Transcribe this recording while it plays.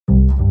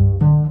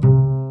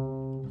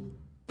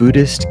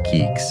Buddhist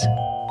Geeks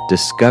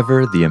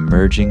discover the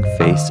emerging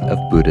face of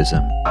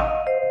Buddhism.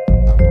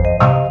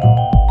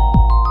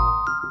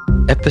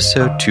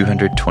 Episode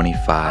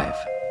 225,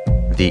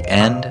 The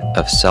End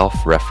of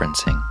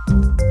Self-Referencing.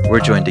 We're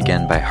joined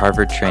again by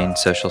Harvard-trained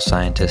social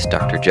scientist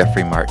Dr.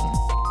 Jeffrey Martin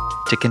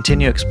to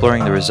continue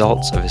exploring the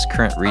results of his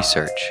current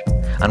research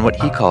on what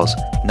he calls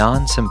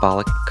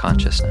non-symbolic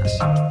consciousness.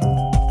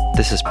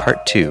 This is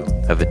part 2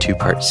 of a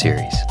 2-part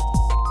series.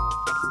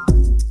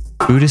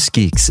 Buddhist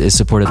Geeks is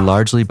supported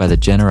largely by the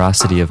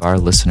generosity of our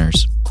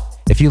listeners.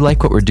 If you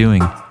like what we're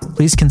doing,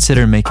 please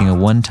consider making a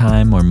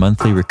one-time or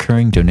monthly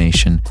recurring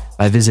donation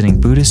by visiting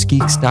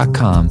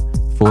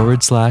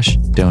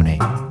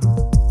BuddhistGeeks.com/donate.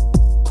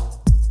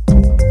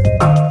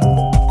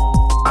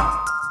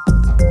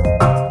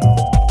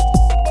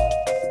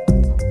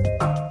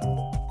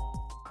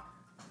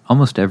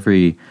 Almost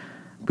every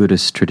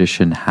Buddhist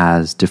tradition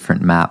has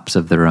different maps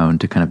of their own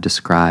to kind of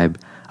describe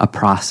a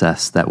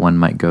process that one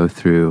might go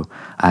through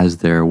as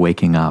they're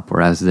waking up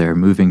or as they're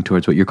moving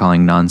towards what you're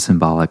calling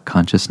non-symbolic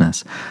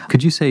consciousness.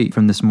 Could you say,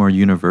 from this more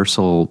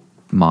universal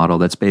model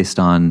that's based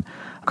on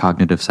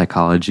cognitive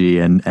psychology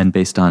and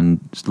based on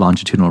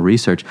longitudinal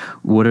research,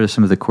 what are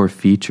some of the core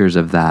features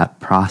of that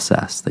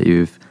process that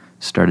you've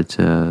started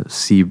to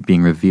see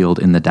being revealed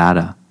in the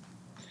data?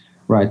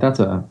 Right, that's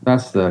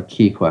the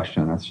key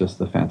question. That's just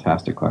the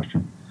fantastic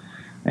question.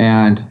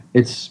 And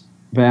it's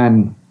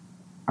been,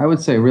 I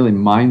would say, really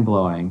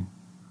mind-blowing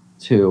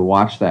to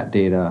watch that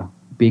data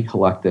be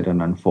collected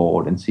and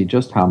unfold and see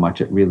just how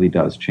much it really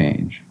does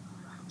change.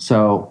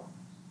 So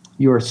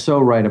you are so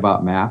right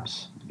about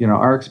maps. You know,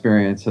 our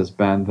experience has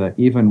been that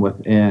even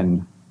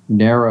within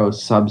narrow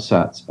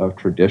subsets of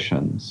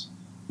traditions,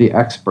 the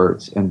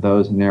experts in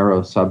those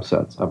narrow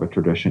subsets of a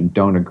tradition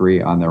don't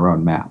agree on their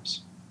own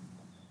maps.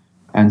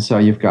 And so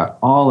you've got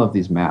all of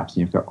these maps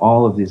and you've got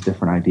all of these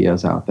different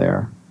ideas out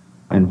there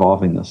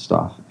involving this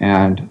stuff.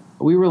 And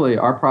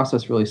our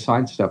process really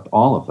sidestepped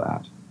all of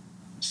that.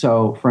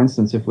 So, for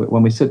instance,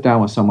 when we sit down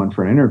with someone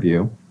for an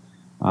interview,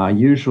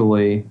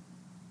 usually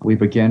we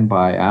begin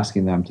by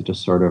asking them to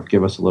just sort of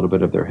give us a little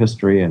bit of their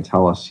history and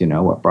tell us,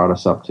 what brought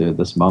us up to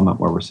this moment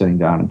where we're sitting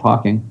down and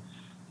talking.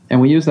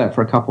 And we use that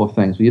for a couple of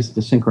things. We use it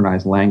to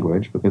synchronize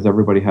language because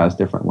everybody has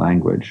different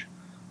language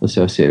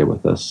associated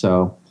with this.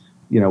 So,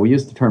 we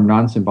use the term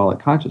non-symbolic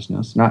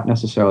consciousness, not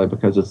necessarily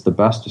because it's the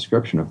best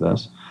description of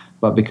this,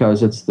 but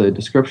because it's the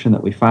description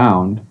that we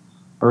found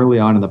early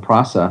on in the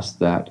process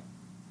that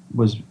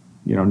was,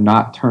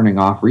 not turning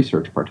off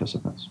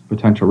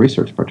potential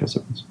research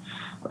participants.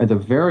 At the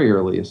very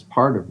earliest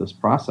part of this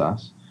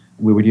process,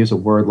 we would use a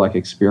word like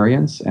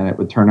experience, and it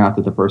would turn out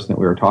that the person that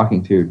we were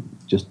talking to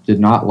just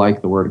did not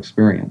like the word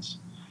experience.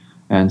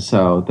 And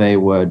so they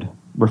would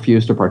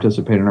refuse to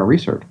participate in our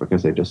research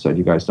because they just said,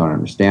 you guys don't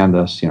understand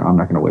this, I'm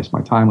not going to waste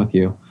my time with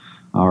you.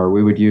 Or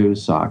we would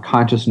use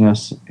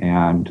consciousness,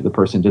 and the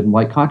person didn't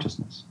like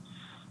consciousness.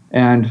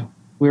 And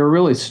we were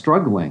really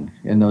struggling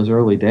in those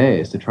early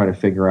days to try to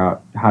figure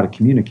out how to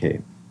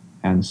communicate.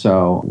 And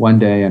so one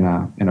day in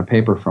a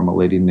paper from a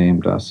lady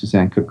named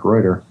Suzanne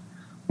Cook-Reuter,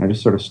 I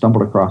just sort of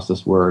stumbled across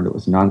this word. It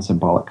was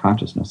non-symbolic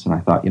consciousness. And I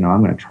thought,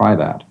 I'm going to try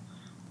that.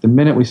 The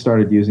minute we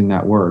started using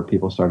that word,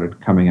 people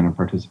started coming in and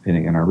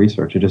participating in our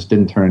research. It just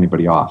didn't turn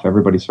anybody off.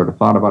 Everybody sort of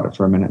thought about it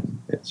for a minute.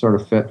 It sort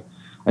of fit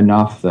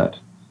enough that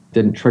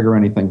didn't trigger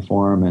anything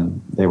for them,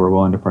 and they were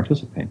willing to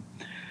participate.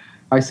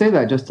 I say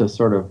that just to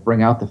sort of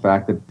bring out the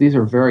fact that these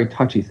are very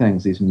touchy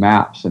things, these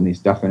maps and these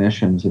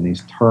definitions and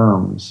these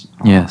terms.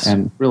 Yes.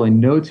 And really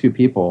no two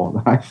people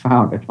that I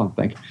found, I don't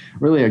think,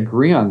 really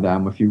agree on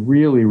them if you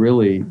really,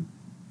 really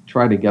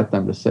try to get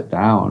them to sit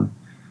down,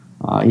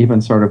 even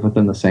sort of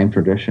within the same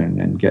tradition,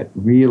 and get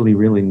really,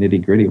 really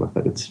nitty-gritty with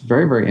it. It's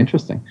very, very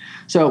interesting.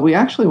 So we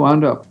actually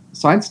wound up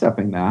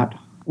sidestepping that.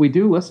 We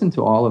do listen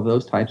to all of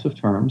those types of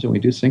terms, and we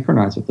do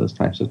synchronize with those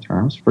types of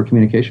terms for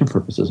communication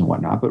purposes and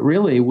whatnot. But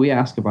really, we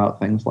ask about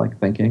things like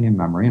thinking and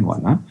memory and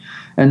whatnot.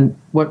 And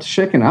what's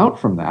shaken out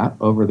from that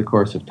over the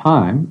course of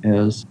time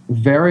is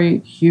very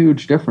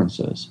huge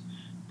differences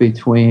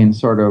between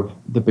sort of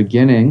the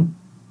beginning,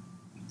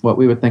 what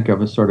we would think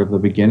of as sort of the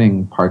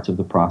beginning parts of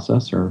the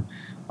process, or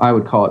I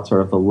would call it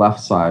sort of the left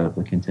side of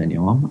the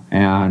continuum,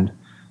 and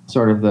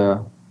sort of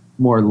the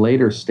more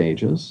later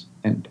stages.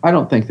 And I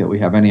don't think that we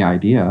have any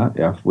idea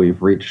if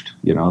we've reached,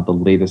 the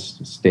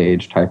latest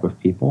stage type of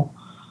people.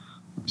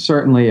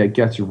 Certainly it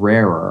gets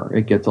rarer.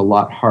 It gets a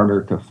lot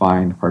harder to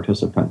find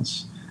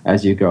participants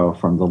as you go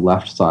from the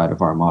left side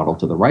of our model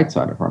to the right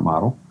side of our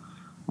model.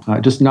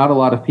 Just not a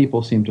lot of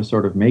people seem to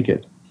sort of make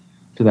it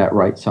to that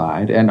right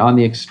side. And on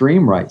the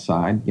extreme right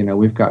side,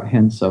 we've got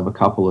hints of a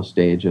couple of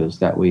stages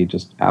that we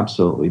just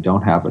absolutely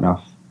don't have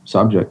enough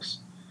subjects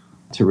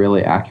to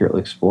really accurately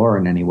explore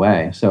in any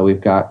way. So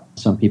we've got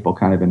some people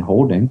kind of in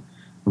holding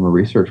from a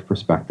research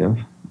perspective.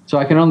 So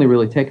I can only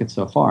really take it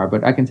so far,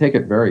 but I can take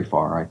it very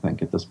far, I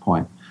think, at this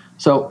point.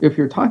 So if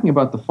you're talking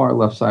about the far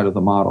left side of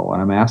the model,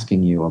 and I'm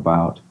asking you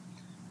about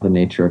the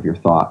nature of your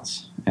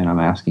thoughts, and I'm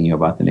asking you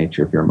about the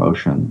nature of your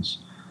emotions,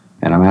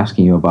 and I'm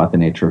asking you about the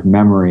nature of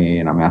memory,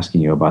 and I'm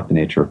asking you about the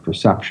nature of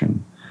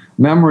perception,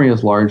 Memory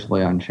is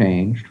largely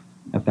unchanged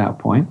at that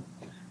point.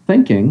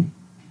 Thinking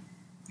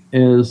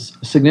is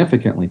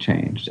significantly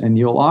changed, and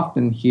you'll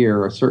often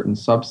hear a certain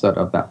subset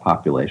of that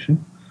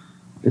population,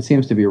 it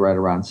seems to be right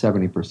around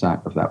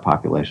 70% of that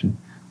population,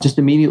 just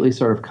immediately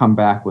sort of come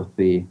back with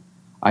the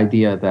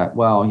idea that,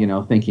 well,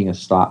 thinking has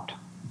stopped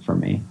for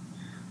me.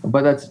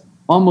 But that's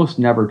almost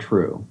never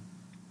true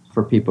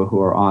for people who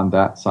are on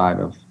that side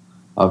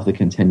of the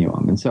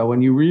continuum. And so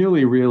when you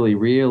really, really,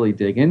 really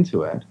dig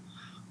into it,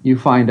 you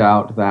find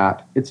out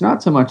that it's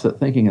not so much that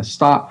thinking has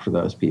stopped for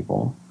those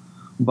people,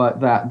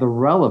 but that the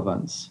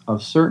relevance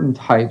of certain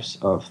types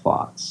of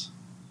thoughts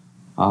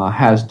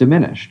has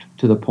diminished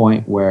to the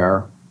point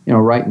where,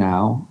 right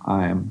now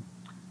I'm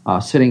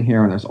sitting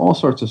here and there's all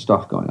sorts of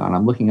stuff going on.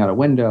 I'm looking out a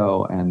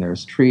window and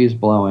there's trees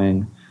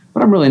blowing,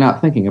 but I'm really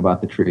not thinking about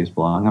the trees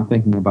blowing. I'm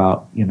thinking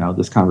about,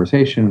 this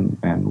conversation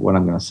and what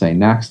I'm going to say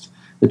next.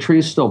 The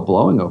tree's still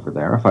blowing over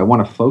there. If I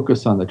want to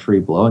focus on the tree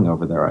blowing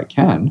over there, I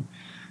can.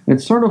 And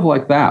it's sort of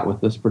like that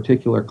with this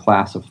particular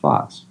class of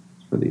thoughts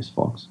for these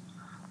folks.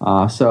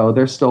 So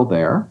they're still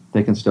there.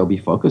 They can still be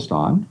focused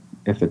on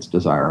if it's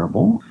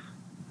desirable.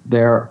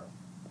 There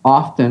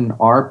often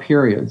are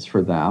periods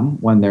for them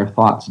when their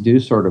thoughts do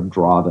sort of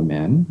draw them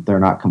in. They're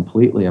not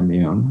completely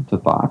immune to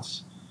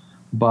thoughts.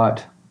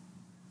 But,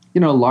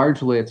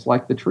 largely it's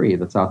like the tree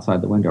that's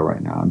outside the window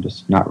right now.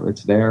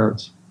 It's there,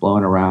 it's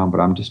blowing around, but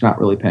I'm just not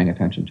really paying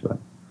attention to it.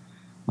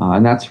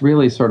 And that's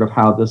really sort of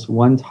how this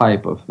one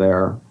type of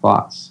their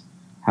thoughts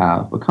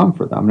have become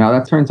for them. Now,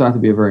 that turns out to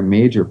be a very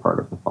major part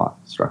of the thought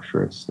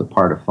structure. It's the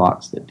part of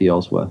thoughts that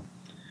deals with,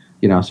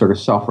 sort of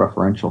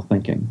self-referential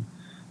thinking.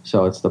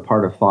 So it's the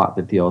part of thought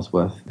that deals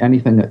with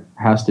anything that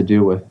has to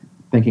do with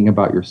thinking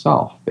about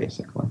yourself,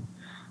 basically.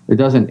 It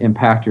doesn't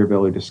impact your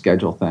ability to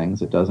schedule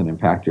things. It doesn't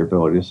impact your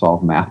ability to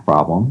solve math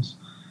problems.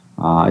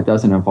 It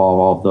doesn't involve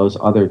all of those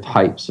other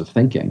types of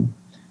thinking.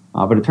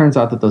 But it turns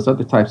out that those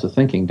other types of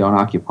thinking don't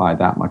occupy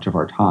that much of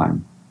our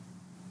time.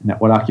 And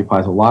what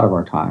occupies a lot of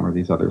our time are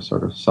these other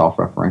sort of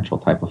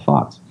self-referential type of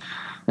thoughts.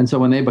 And so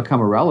when they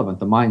become irrelevant,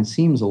 the mind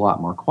seems a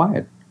lot more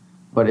quiet.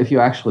 But if you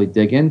actually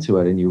dig into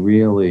it and you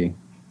really,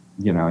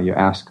 you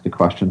ask the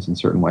questions in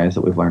certain ways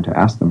that we've learned to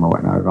ask them or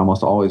whatnot, it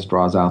almost always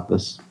draws out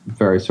this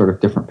very sort of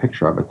different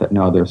picture of it, that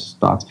no, there's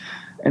thoughts.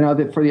 And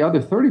for the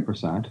other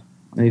 30%, and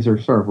these are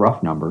sort of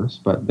rough numbers,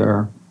 but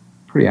they're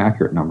pretty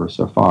accurate numbers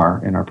so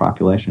far in our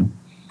population.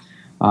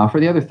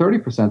 For the other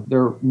 30%,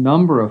 their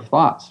number of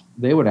thoughts,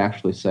 they would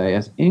actually say,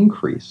 has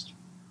increased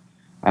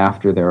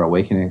after their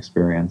awakening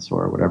experience,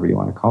 or whatever you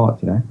want to call it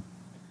today.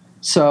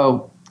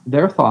 So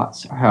their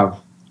thoughts have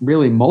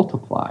really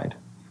multiplied.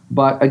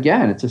 But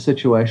again, it's a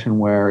situation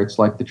where it's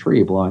like the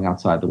tree blowing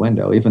outside the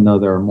window. Even though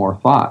there are more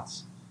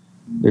thoughts,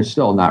 they're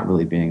still not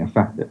really being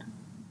affected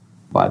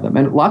by them.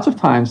 And lots of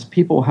times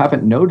people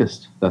haven't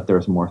noticed that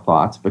there's more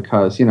thoughts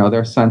because,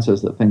 their sense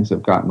is that things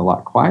have gotten a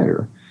lot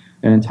quieter.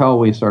 And until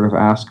we sort of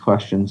ask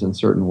questions in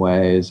certain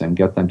ways and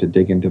get them to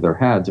dig into their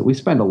heads, we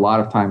spend a lot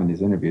of time in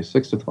these interviews.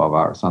 6 to 12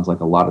 hours sounds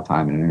like a lot of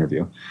time in an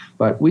interview.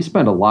 But we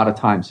spend a lot of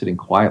time sitting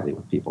quietly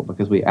with people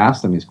because we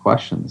ask them these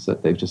questions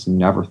that they've just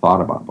never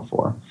thought about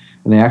before.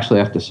 And they actually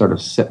have to sort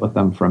of sit with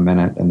them for a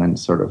minute and then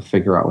sort of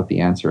figure out what the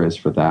answer is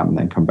for them and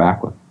then come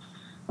back with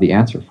the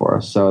answer for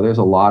us. So there's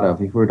a lot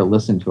of, if we were to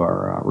listen to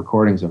our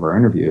recordings of our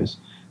interviews,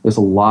 there's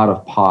a lot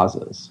of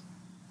pauses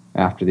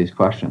after these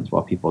questions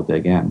while people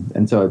dig in.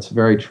 And so it's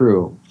very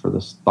true for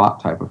this thought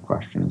type of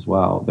question as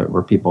well, that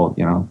where people,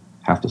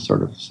 have to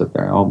sort of sit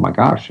there, oh my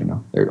gosh,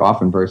 they're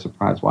often very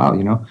surprised,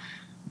 wow,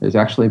 there's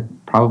actually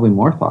probably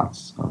more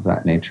thoughts of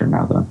that nature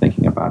now that I'm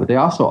thinking about it. They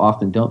also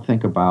often don't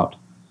think about,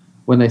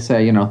 when they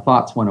say,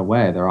 thoughts went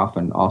away, they're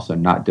often also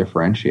not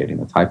differentiating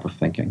the type of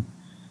thinking,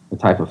 the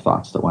type of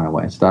thoughts that went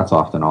away. So that's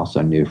often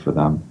also new for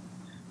them.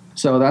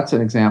 So that's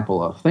an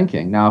example of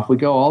thinking. Now, if we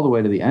go all the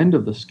way to the end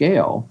of the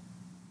scale,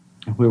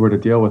 if we were to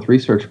deal with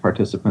research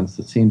participants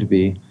that seem to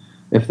be,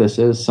 if this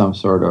is some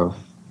sort of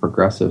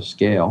progressive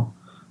scale,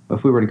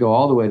 if we were to go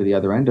all the way to the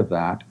other end of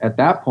that, at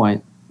that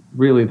point,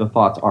 really the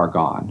thoughts are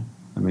gone.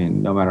 I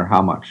mean, no matter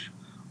how much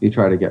you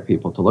try to get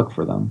people to look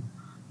for them,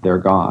 they're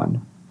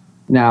gone.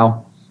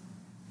 Now,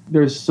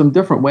 there's some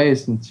different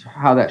ways in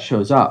how that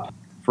shows up.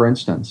 For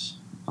instance,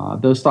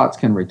 those thoughts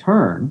can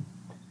return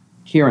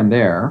here and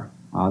there.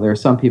 There are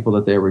some people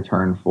that they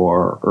return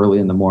for early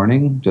in the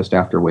morning, just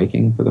after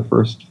waking for the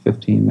first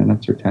 15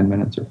 minutes or 10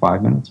 minutes or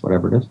 5 minutes,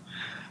 whatever it is.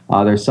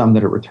 There's some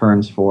that it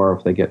returns for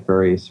if they get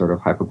very sort of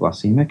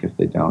hypoglycemic, if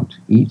they don't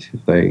eat,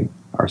 if they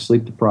are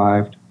sleep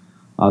deprived,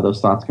 those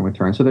thoughts can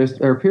return. So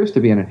there appears to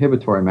be an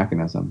inhibitory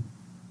mechanism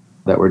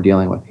that we're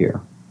dealing with here.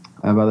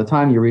 And by the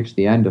time you reach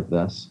the end of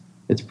this,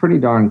 it's pretty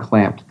darn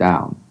clamped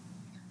down,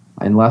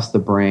 unless the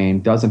brain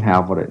doesn't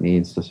have what it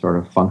needs to sort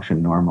of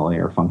function normally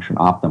or function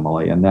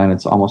optimally. And then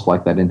it's almost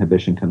like that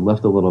inhibition can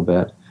lift a little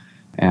bit,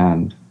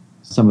 and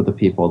some of the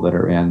people that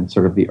are in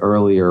sort of the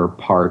earlier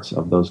parts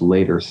of those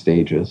later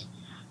stages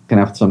can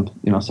have some,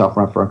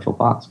 self-referential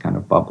thoughts kind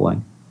of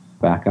bubbling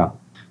back up.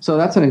 So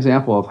that's an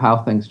example of how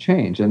things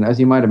change. And as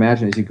you might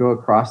imagine, as you go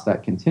across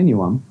that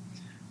continuum,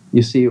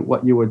 you see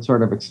what you would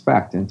sort of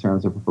expect in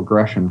terms of a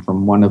progression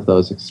from one of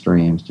those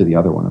extremes to the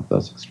other one of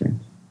those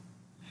extremes.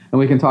 And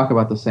we can talk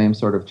about the same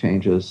sort of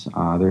changes.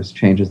 There's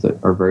changes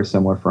that are very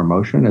similar for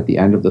emotion. At the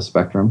end of the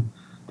spectrum,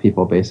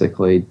 people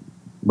basically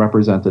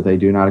represent that they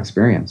do not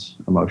experience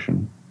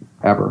emotion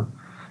ever.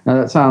 Now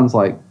that sounds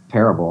like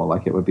terrible,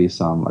 like it would be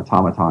some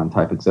automaton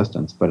type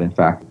existence, but in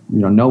fact,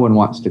 no one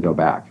wants to go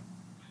back.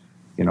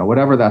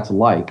 Whatever that's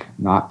like,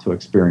 not to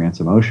experience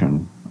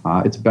emotion,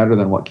 it's better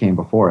than what came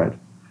before it.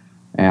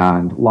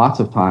 And lots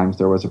of times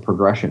there was a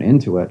progression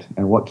into it,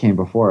 and what came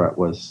before it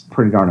was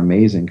pretty darn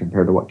amazing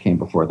compared to what came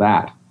before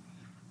that.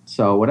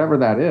 So whatever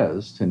that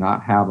is, to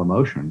not have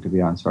emotion, to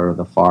be on sort of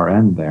the far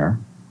end there,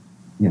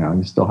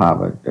 you still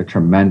have a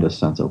tremendous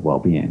sense of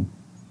well-being.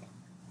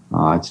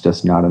 It's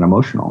just not an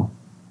emotional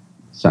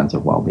sense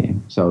of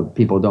well-being. So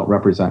people don't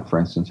represent, for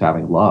instance,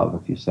 having love.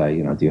 If you say,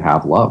 do you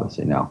have love? I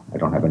say, no, I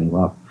don't have any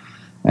love.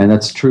 And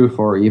that's true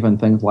for even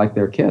things like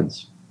their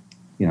kids.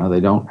 They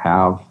don't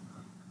have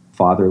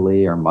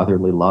fatherly or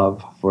motherly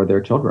love for their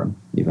children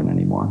even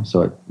anymore.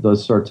 So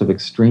those sorts of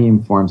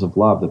extreme forms of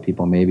love that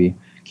people maybe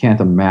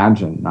can't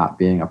imagine not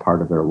being a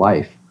part of their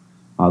life,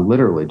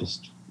 literally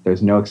just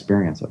there's no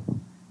experience of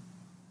them.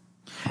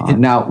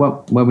 Now,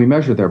 when we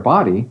measure their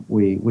body,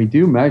 we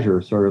do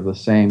measure sort of the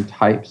same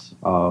types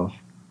of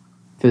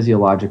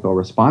physiological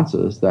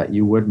responses that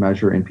you would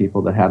measure in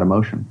people that had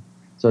emotion.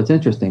 So it's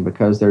interesting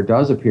because there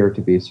does appear to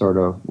be sort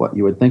of what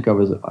you would think of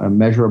as a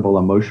measurable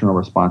emotional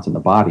response in the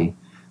body,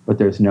 but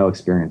there's no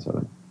experience of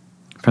it.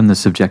 From the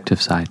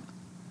subjective side.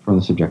 From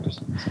the subjective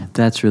side.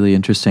 That's really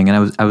interesting.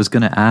 And I was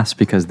going to ask,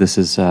 because this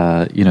is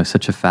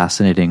such a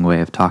fascinating way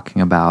of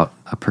talking about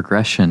a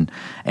progression.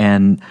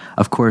 And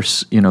of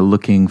course,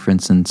 looking, for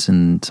instance,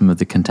 in some of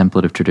the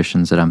contemplative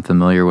traditions that I'm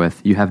familiar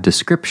with, you have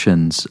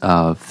descriptions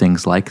of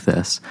things like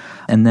this.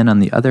 And then on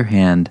the other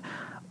hand,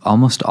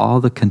 almost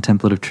all the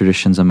contemplative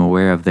traditions I'm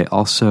aware of, they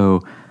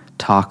also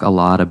talk a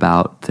lot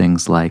about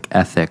things like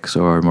ethics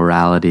or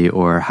morality,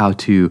 or how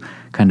to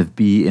kind of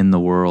be in the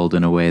world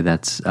in a way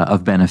that's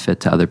of benefit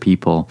to other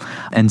people.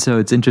 And so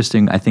it's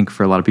interesting, I think,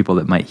 for a lot of people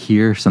that might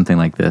hear something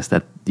like this,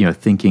 that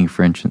thinking,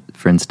 for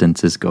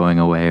instance, is going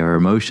away, or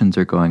emotions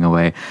are going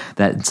away,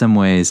 that in some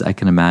ways I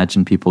can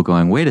imagine people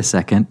going, wait a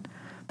second,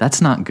 that's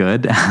not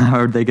good. How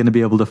are they going to be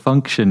able to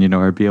function,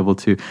 or be able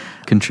to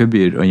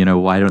contribute? Or,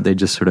 why don't they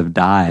just sort of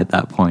die at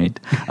that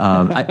point?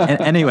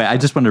 Anyway, I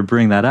just wanted to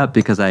bring that up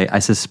because I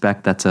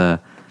suspect that's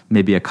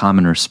maybe a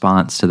common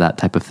response to that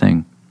type of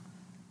thing.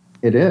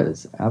 It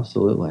is,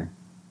 absolutely.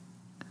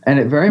 And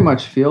it very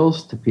much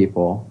feels to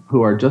people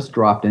who are just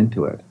dropped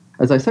into it.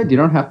 As I said, you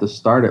don't have to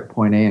start at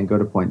point A and go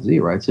to point Z,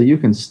 right? So you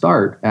can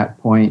start at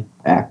point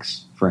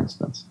X, for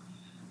instance.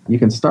 You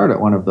can start at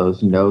one of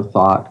those no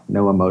thought,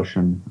 no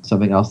emotion.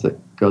 Something else that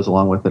goes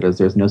along with it is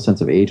there's no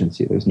sense of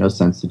agency. There's no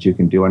sense that you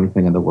can do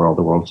anything in the world.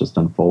 The world's just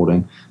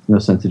unfolding. No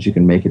sense that you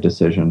can make a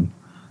decision.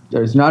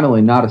 There's not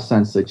only not a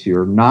sense that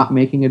you're not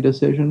making a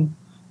decision,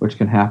 which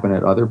can happen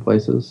at other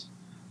places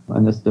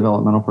in this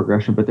developmental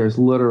progression, but there's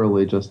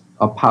literally just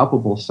a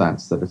palpable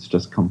sense that it's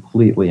just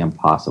completely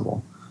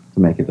impossible to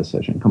make a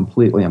decision,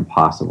 completely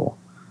impossible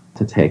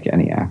to take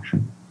any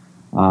action.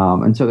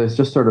 And so there's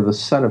just sort of a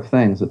set of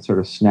things that sort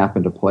of snap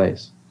into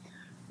place.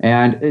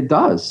 And it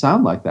does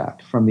sound like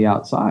that from the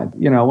outside.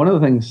 One of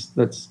the things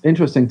that's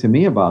interesting to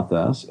me about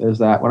this is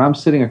that when I'm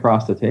sitting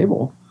across the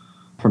table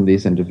from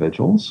these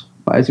individuals,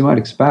 as you might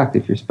expect,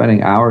 if you're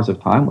spending hours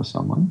of time with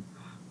someone,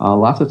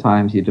 lots of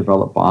times you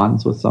develop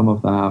bonds with some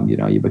of them,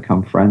 you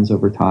become friends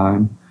over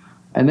time.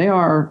 And they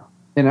are,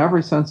 in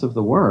every sense of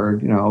the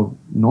word,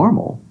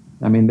 normal.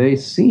 I mean, they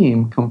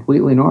seem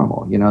completely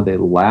normal. They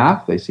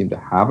laugh. They seem to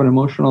have an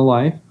emotional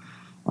life.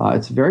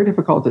 It's very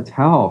difficult to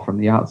tell from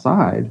the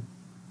outside.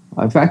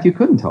 In fact, you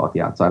couldn't tell at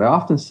the outside. I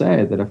often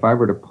say that if I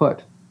were to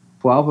put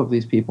 12 of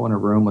these people in a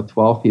room with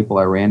 12 people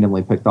I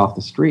randomly picked off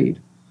the street,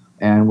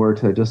 and were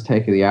to just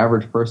take the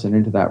average person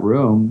into that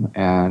room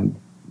and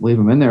leave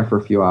them in there for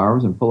a few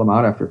hours and pull them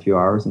out after a few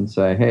hours and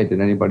say, hey, did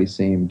anybody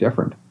seem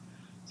different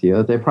to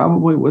you? They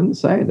probably wouldn't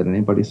say that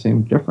anybody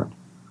seemed different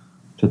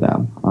to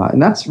them.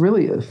 And that's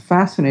really a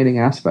fascinating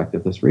aspect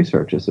of this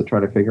research, is to try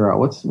to figure out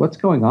what's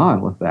going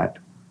on with that,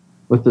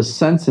 with the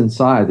sense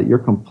inside that you're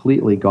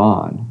completely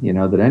gone,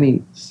 that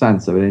any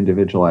sense of an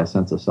individualized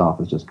sense of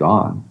self is just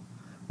gone.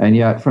 And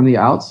yet from the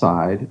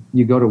outside,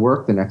 you go to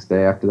work the next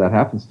day after that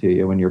happens to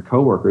you and your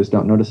coworkers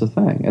don't notice a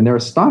thing. And they're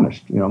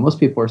astonished.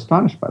 Most people are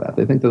astonished by that.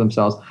 They think to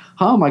themselves,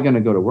 how am I going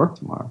to go to work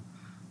tomorrow?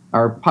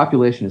 Our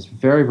population is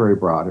very, very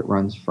broad. It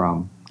runs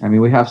from,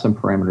 we have some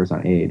parameters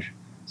on age.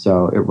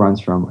 So it runs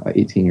from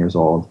 18 years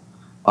old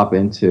up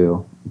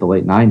into the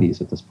late 90s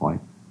at this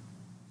point.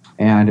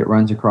 And it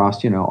runs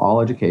across,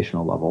 all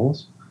educational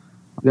levels.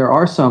 There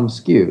are some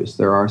skews.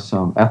 There are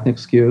some ethnic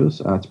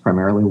skews. It's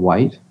primarily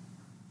white.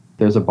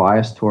 There's a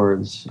bias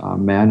towards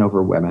men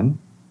over women.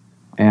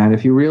 And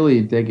if you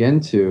really dig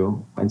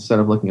into, instead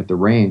of looking at the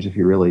range, if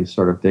you really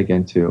sort of dig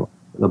into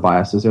the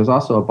biases, there's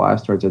also a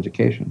bias towards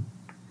education.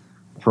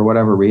 For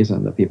whatever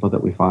reason, the people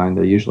that we find,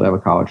 they usually have a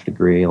college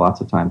degree. Lots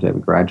of times they have a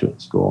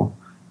graduate school.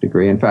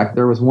 degree. In fact,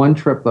 there was one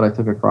trip that I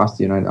took across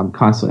the United. I'm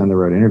constantly on the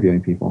road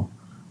interviewing people.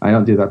 I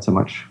don't do that so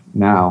much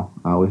now.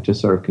 We've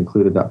just sort of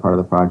concluded that part of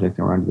the project,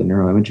 and we're on to the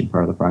neuroimaging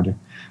part of the project.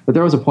 But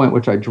there was a point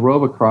which I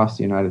drove across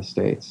the United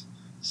States,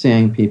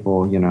 seeing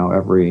people,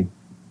 every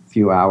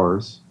few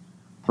hours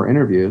for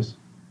interviews.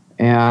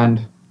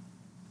 And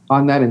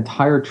on that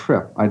entire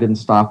trip, I didn't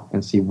stop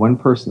and see one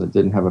person that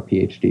didn't have a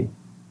PhD,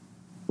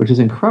 which is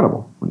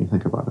incredible when you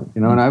think about it.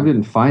 And I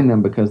didn't find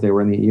them because they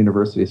were in the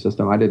university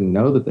system. I didn't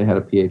know that they had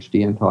a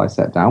PhD until I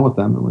sat down with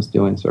them and was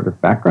doing sort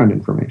of background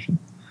information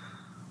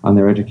on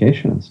their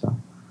education and stuff.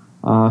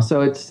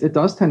 So it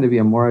does tend to be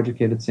a more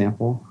educated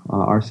sample.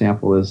 Our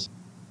sample is,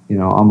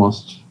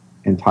 almost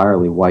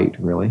entirely white,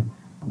 really.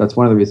 That's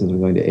one of the reasons we're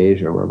going to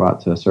Asia. We're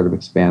about to sort of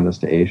expand this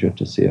to Asia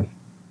to see if,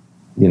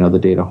 the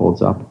data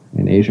holds up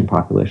in Asian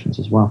populations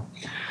as well.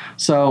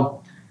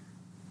 So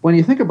when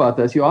you think about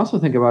this, you also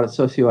think about it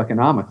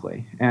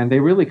socioeconomically, and they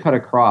really cut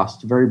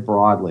across very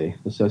broadly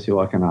the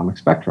socioeconomic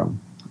spectrum.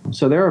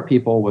 So there are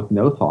people with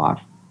no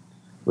thought,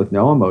 with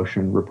no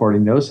emotion,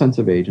 reporting no sense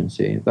of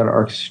agency, that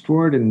are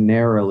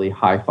extraordinarily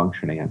high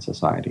functioning in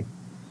society,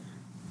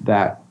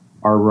 that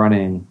are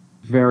running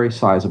very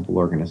sizable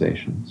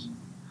organizations,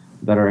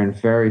 that are in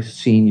very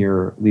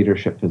senior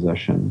leadership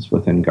positions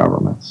within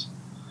governments,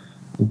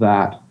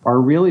 that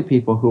are really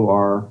people who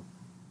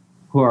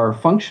are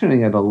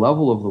functioning at a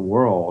level of the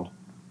world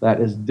that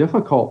is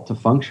difficult to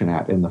function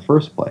at in the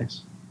first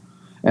place.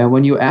 And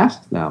when you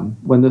asked them,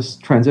 when this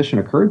transition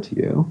occurred to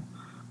you,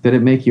 did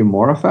it make you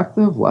more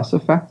effective, less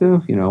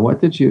effective? What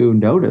did you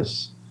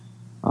notice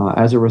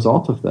as a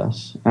result of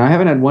this? And I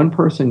haven't had one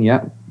person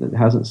yet that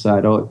hasn't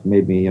said, oh, it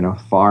made me,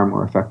 far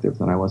more effective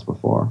than I was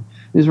before.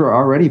 These were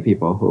already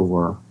people who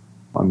were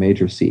a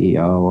major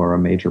CEO or a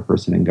major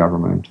person in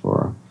government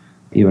or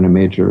even a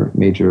major,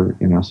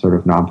 sort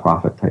of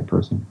nonprofit type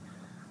person.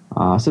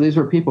 So these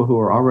were people who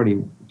were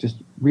already just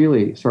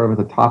really sort of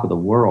at the top of the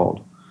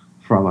world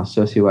from a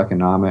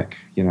socioeconomic,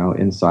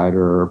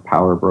 insider,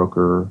 power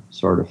broker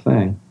sort of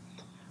thing.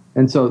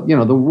 And so,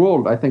 the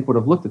world, I think, would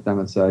have looked at them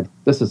and said,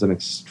 this is an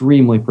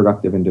extremely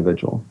productive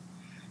individual.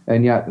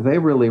 And yet they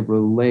really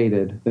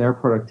related their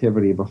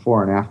productivity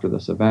before and after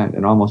this event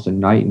in almost a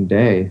night and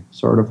day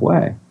sort of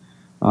way.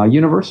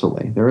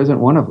 Universally, there isn't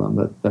one of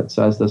them that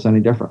says this any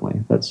differently.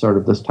 That's sort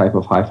of this type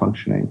of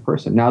high-functioning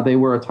person. Now, they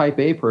were a type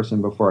A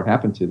person before it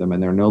happened to them,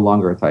 and they're no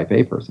longer a type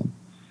A person.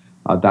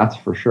 That's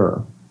for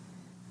sure.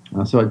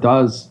 So it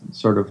does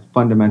sort of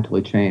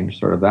fundamentally change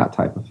sort of that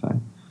type of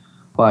thing.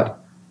 But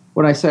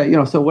when I say,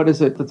 so what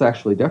is it that's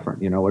actually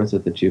different? What is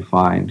it that you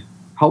find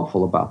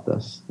helpful about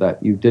this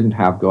that you didn't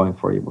have going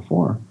for you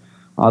before?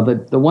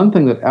 The one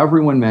thing that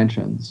everyone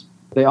mentions,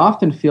 they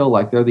often feel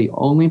like they're the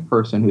only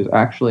person who's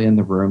actually in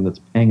the room that's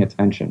paying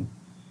attention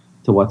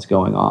to what's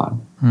going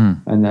on.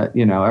 And that,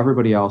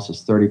 everybody else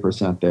is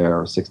 30% there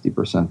or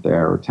 60%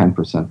 there or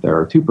 10% there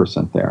or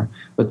 2% there,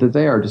 but that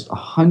they are just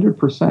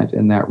 100%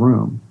 in that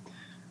room.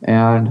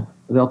 And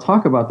they'll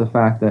talk about the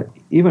fact that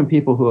even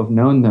people who have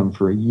known them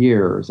for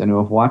years and who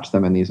have watched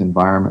them in these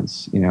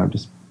environments,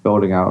 just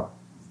building out,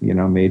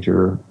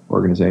 major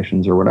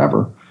organizations or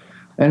whatever,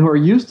 and who are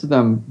used to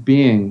them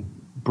being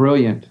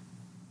brilliant,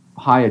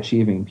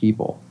 high-achieving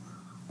people,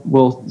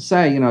 will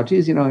say,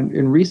 geez,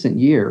 in recent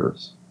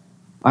years,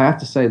 I have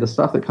to say the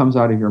stuff that comes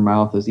out of your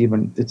mouth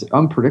it's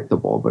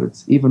unpredictable, but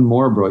it's even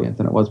more brilliant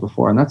than it was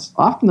before. And that's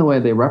often the way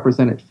they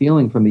represent it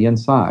feeling from the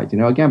inside,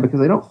 again, because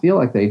they don't feel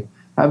like they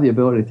have the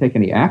ability to take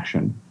any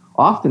action.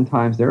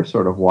 Oftentimes they're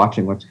sort of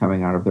watching what's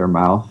coming out of their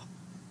mouth,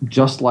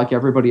 just like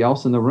everybody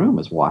else in the room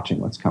is watching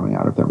what's coming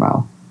out of their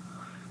mouth.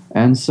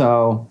 And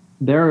so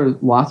they're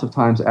lots of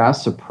times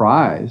as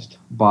surprised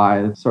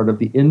by sort of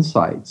the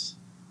insights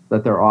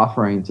that they're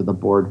offering to the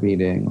board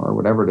meeting or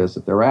whatever it is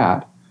that they're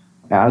at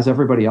as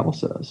everybody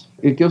else is.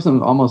 It gives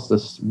them almost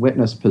this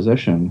witness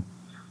position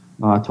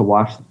to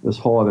watch this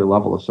whole other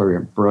level of sort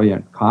of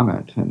brilliant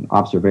comment and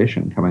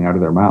observation coming out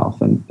of their mouth.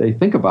 And they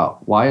think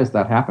about, why is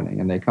that happening?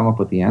 And they come up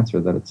with the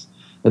answer that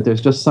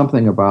there's just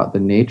something about the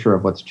nature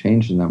of what's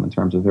changed in them in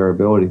terms of their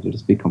ability to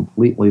just be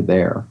completely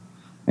there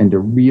and to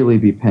really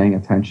be paying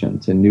attention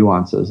to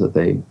nuances that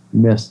they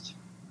missed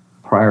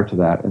prior to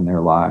that in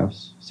their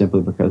lives simply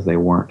because they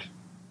weren't,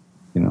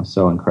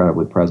 so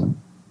incredibly present.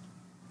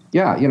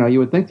 Yeah, you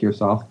would think to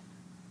yourself,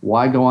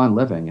 why go on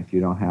living if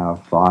you don't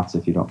have thoughts,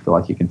 if you don't feel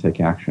like you can take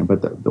action?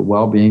 But the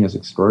well-being is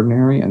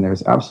extraordinary, and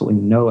there's absolutely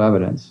no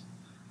evidence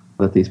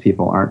that these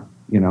people aren't,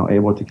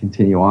 able to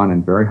continue on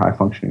in very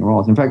high-functioning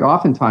roles. In fact,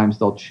 oftentimes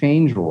they'll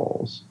change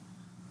roles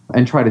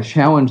and try to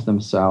challenge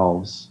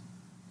themselves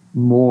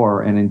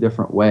more and in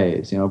different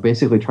ways,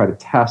 basically try to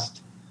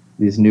test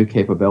these new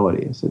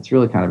capabilities. It's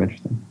really kind of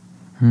interesting.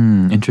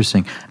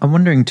 Interesting. I'm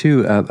wondering,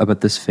 too,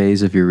 about this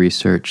phase of your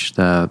research,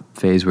 the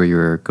phase where you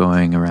were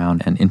going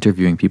around and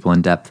interviewing people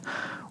in depth.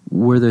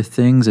 Were there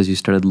things, as you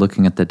started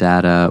looking at the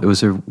data,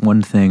 was there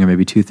one thing or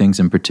maybe two things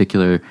in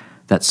particular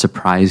that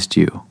surprised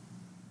you?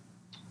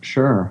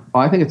 Sure.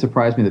 Well, I think it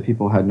surprised me that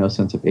people had no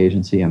sense of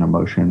agency and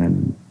emotion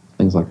and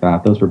things like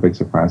that. Those were big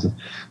surprises.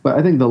 But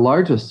I think the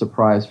largest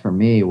surprise for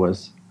me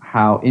was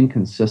how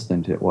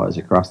inconsistent it was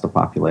across the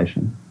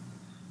population.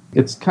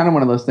 It's kind of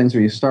one of those things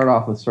where you start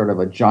off with sort of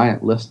a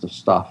giant list of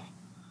stuff,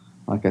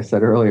 like I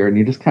said earlier, and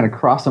you just kind of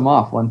cross them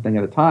off one thing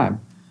at a time.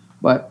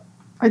 But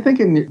I think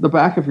in the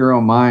back of your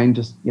own mind,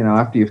 just,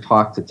 after you've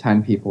talked to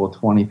 10 people,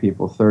 20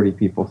 people, 30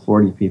 people,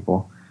 40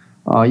 people,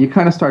 you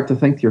kind of start to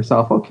think to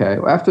yourself, okay,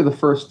 after the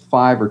first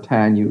 5 or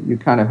 10, you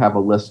kind of have a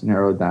list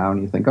narrowed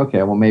down. You think,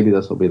 okay, well, maybe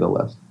this will be the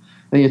list.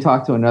 Then you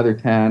talk to another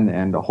 10,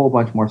 and a whole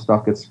bunch more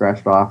stuff gets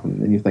scratched off, and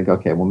then you think,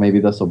 okay, well, maybe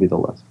this will be the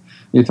list.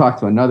 You talk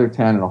to another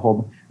 10,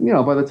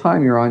 and by the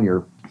time you're on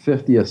your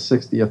 50th,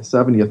 60th,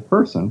 70th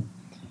person,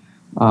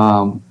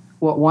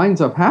 what winds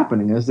up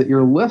happening is that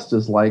your list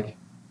is like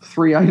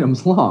 3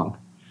 items long,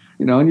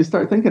 and you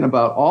start thinking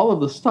about all of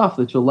the stuff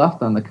that you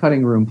left on the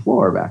cutting room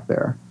floor back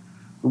there.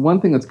 The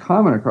one thing that's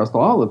common across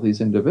all of these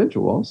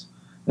individuals,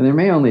 and there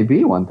may only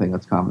be one thing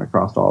that's common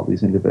across all of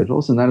these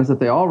individuals, and that is that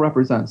they all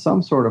represent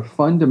some sort of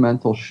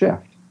fundamental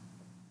shift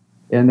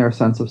in their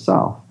sense of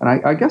self. And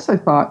I guess I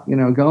thought,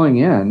 going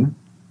in,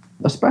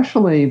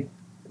 especially,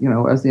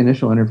 as the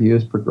initial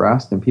interviews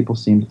progressed and people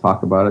seemed to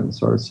talk about it in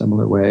sort of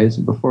similar ways,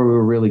 and before we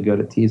were really good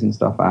at teasing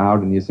stuff out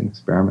and using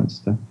experiments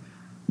to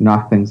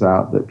knock things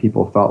out that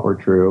people felt were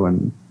true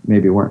and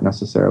maybe weren't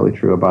necessarily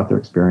true about their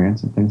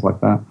experience and things like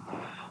that.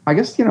 I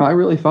guess, I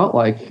really felt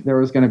like there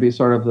was going to be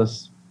sort of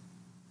this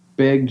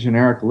big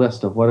generic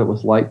list of what it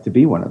was like to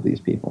be one of these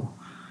people.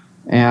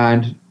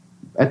 And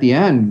at the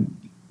end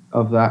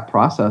of that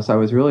process, I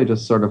was really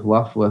just sort of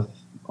left with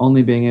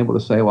only being able to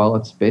say, well,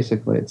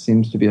 it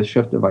seems to be a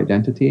shift of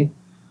identity.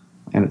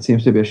 And it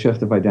seems to be a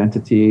shift of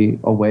identity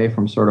away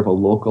from sort of a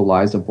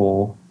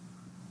localizable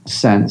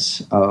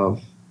sense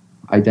of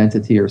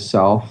identity or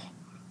self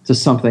to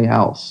something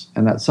else.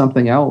 And that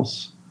something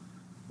else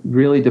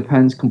really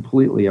depends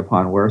completely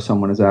upon where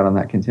someone is at on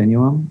that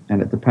continuum,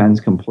 and it depends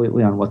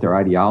completely on what their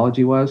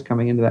ideology was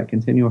coming into that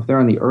continuum. If they're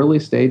in the early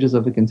stages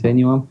of the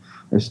continuum,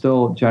 they're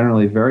still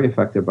generally very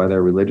affected by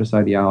their religious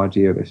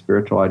ideology or their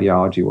spiritual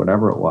ideology,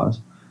 whatever it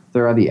was. If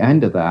they're at the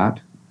end of that,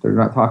 they're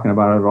not talking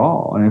about it at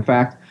all. And in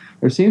fact,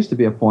 there seems to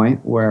be a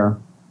point where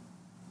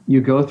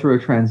you go through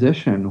a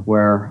transition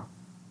where,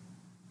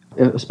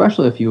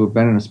 especially if you have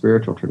been in a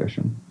spiritual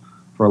tradition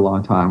for a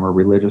long time or a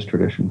religious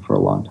tradition for a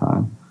long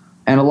time,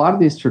 and a lot of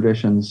these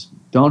traditions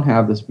don't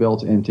have this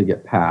built in to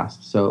get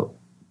past. So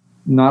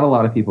not a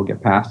lot of people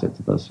get past it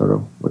to those sort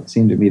of what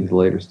seem to be the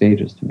later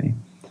stages to me,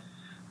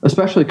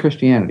 especially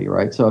Christianity,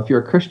 right? So if you're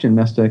a Christian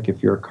mystic,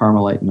 if you're a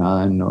Carmelite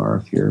nun, or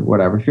if you're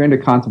whatever, if you're into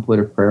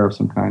contemplative prayer of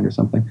some kind or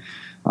something,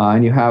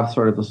 and you have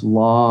sort of this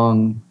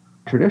long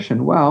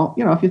tradition, well,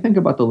 if you think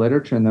about the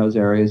literature in those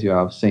areas, you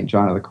have St.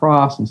 John of the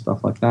Cross and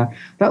stuff like that.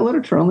 That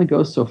literature only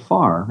goes so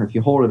far. If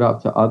you hold it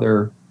up to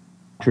other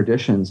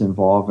traditions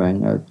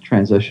involving a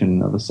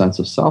transition of a sense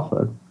of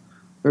selfhood,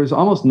 there's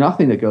almost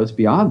nothing that goes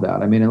beyond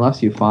that. I mean,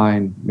 unless you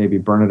find maybe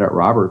Bernadette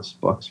Roberts'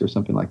 books or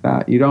something like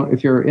that.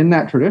 If you're in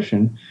that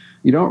tradition,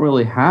 you don't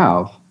really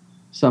have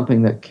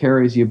something that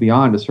carries you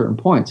beyond a certain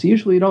point. So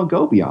usually you don't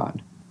go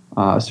beyond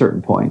a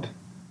certain point.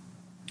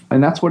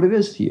 And that's what it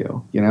is to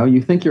you.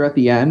 You think you're at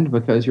the end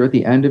because you're at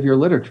the end of your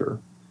literature.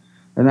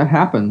 And that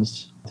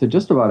happens to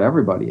just about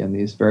everybody in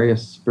these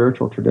various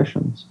spiritual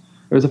traditions.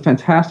 There was a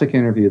fantastic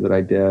interview that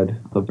I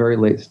did with a very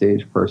late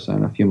stage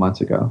person a few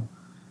months ago.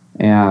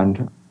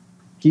 And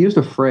he used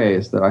a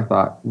phrase that I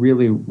thought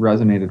really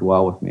resonated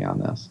well with me on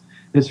this.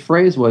 His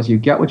phrase was, you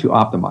get what you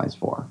optimize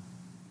for.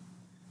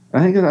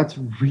 I think that's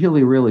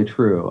really, really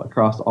true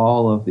across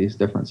all of these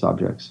different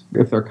subjects.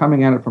 If they're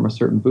coming at it from a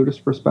certain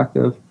Buddhist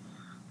perspective,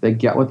 they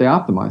get what they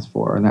optimize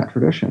for in that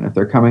tradition. If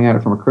they're coming at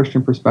it from a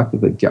Christian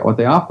perspective, they get what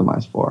they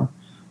optimize for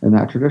in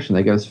that tradition.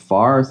 They get as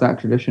far as that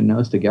tradition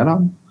knows to get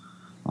them.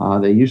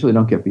 They usually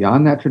don't get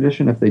beyond that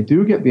tradition. If they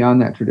do get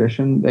beyond that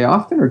tradition, they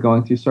often are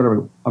going through sort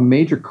of a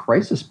major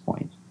crisis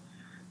point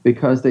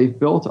because they've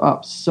built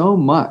up so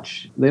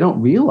much, they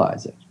don't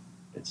realize it,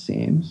 it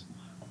seems.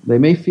 They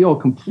may feel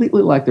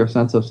completely like their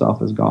sense of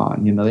self is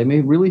gone. They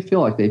may really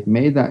feel like they've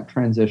made that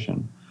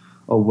transition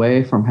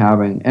away from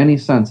having any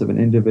sense of an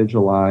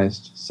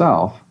individualized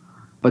self,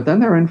 but then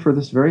they're in for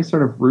this very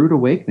sort of rude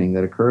awakening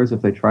that occurs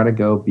if they try to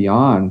go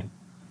beyond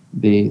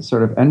the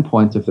sort of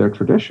endpoints of their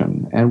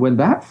tradition. And when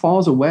that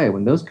falls away,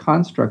 when those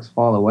constructs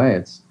fall away,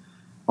 it's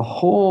a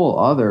whole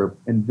other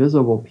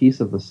invisible piece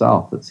of the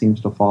self that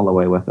seems to fall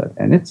away with it.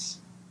 And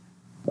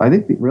I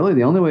think really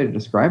the only way to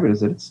describe it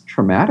is that it's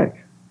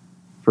traumatic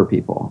for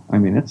people. I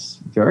mean, it's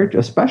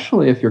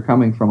especially if you're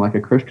coming from like a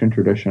Christian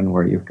tradition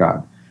where you've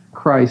got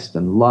Christ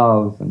and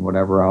love and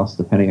whatever else,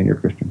 depending on your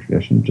Christian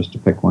tradition, just to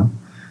pick one.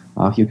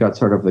 If you've got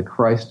sort of the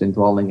Christ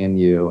indwelling in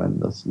you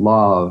and this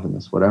love and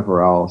this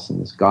whatever else,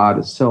 and this God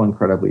is so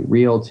incredibly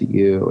real to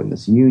you, and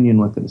this union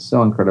with it is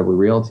so incredibly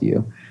real to you.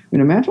 I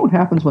mean, imagine what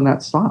happens when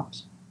that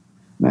stops.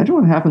 Imagine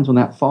what happens when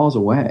that falls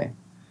away.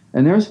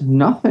 And there's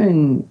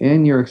nothing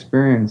in your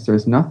experience,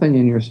 there's nothing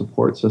in your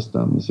support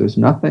systems, there's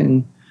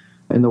nothing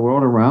in the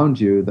world around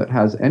you that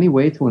has any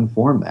way to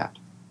inform that.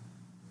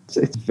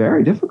 It's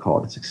very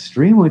difficult. It's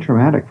extremely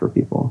traumatic for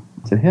people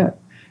to hit.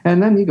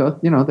 And then they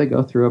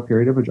go through a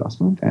period of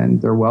adjustment,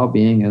 and their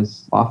well-being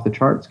is off the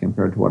charts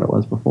compared to what it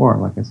was before,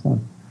 like I said.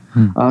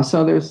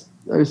 So there's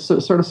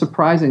sort of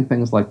surprising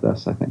things like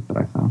this, I think, that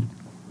I found.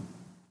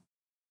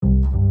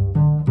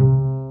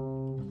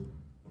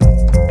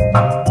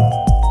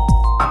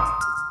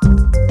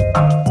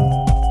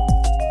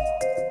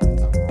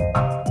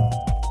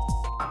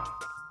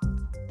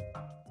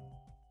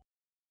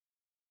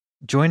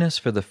 Join us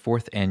for the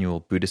 4th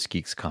Annual Buddhist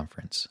Geeks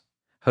Conference,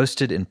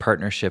 hosted in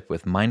partnership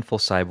with Mindful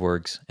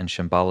Cyborgs and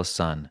Shambhala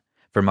Sun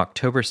from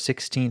October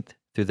 16th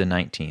through the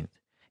 19th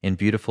in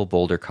beautiful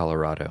Boulder,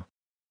 Colorado.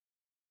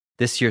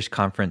 This year's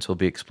conference will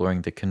be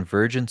exploring the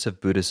convergence of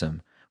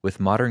Buddhism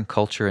with modern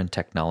culture and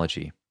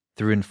technology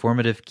through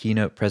informative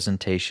keynote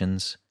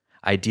presentations,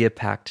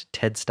 idea-packed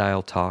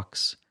TED-style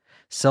talks,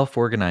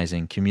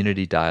 self-organizing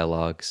community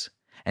dialogues,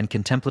 and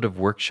contemplative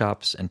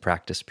workshops and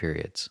practice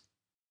periods.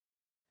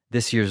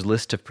 This year's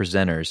list of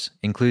presenters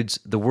includes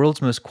the world's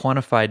most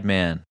quantified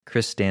man,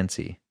 Chris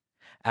Dancy,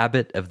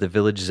 abbot of the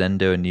Village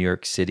Zendo in New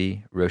York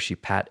City,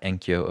 Roshi Pat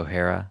Enkyo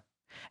O'Hara,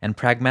 and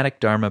pragmatic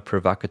Dharma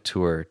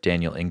provocateur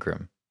Daniel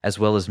Ingram, as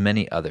well as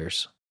many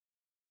others.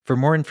 For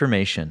more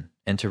information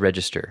and to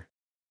register,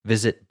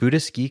 visit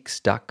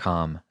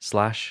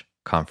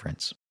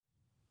buddhistgeeks.com/conference.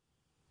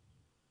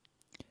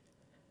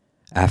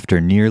 After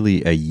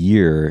nearly a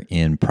year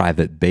in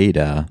private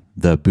beta,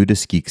 the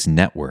Buddhist Geeks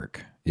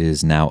Network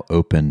is now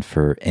open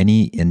for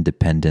any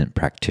independent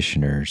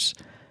practitioners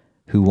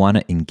who want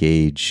to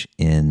engage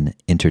in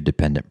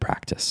interdependent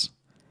practice.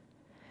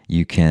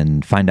 You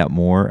can find out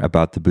more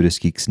about the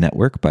Buddhist Geeks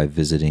Network by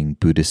visiting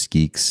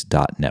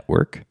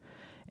buddhistgeeks.network.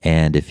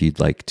 And if you'd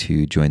like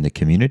to join the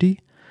community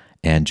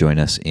and join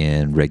us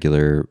in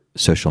regular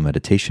social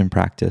meditation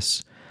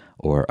practice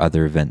or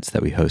other events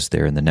that we host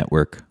there in the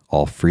network,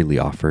 all freely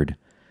offered,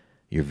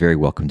 you're very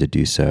welcome to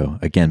do so,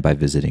 again, by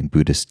visiting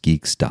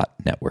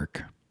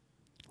buddhistgeeks.network.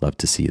 Love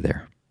to see you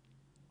there.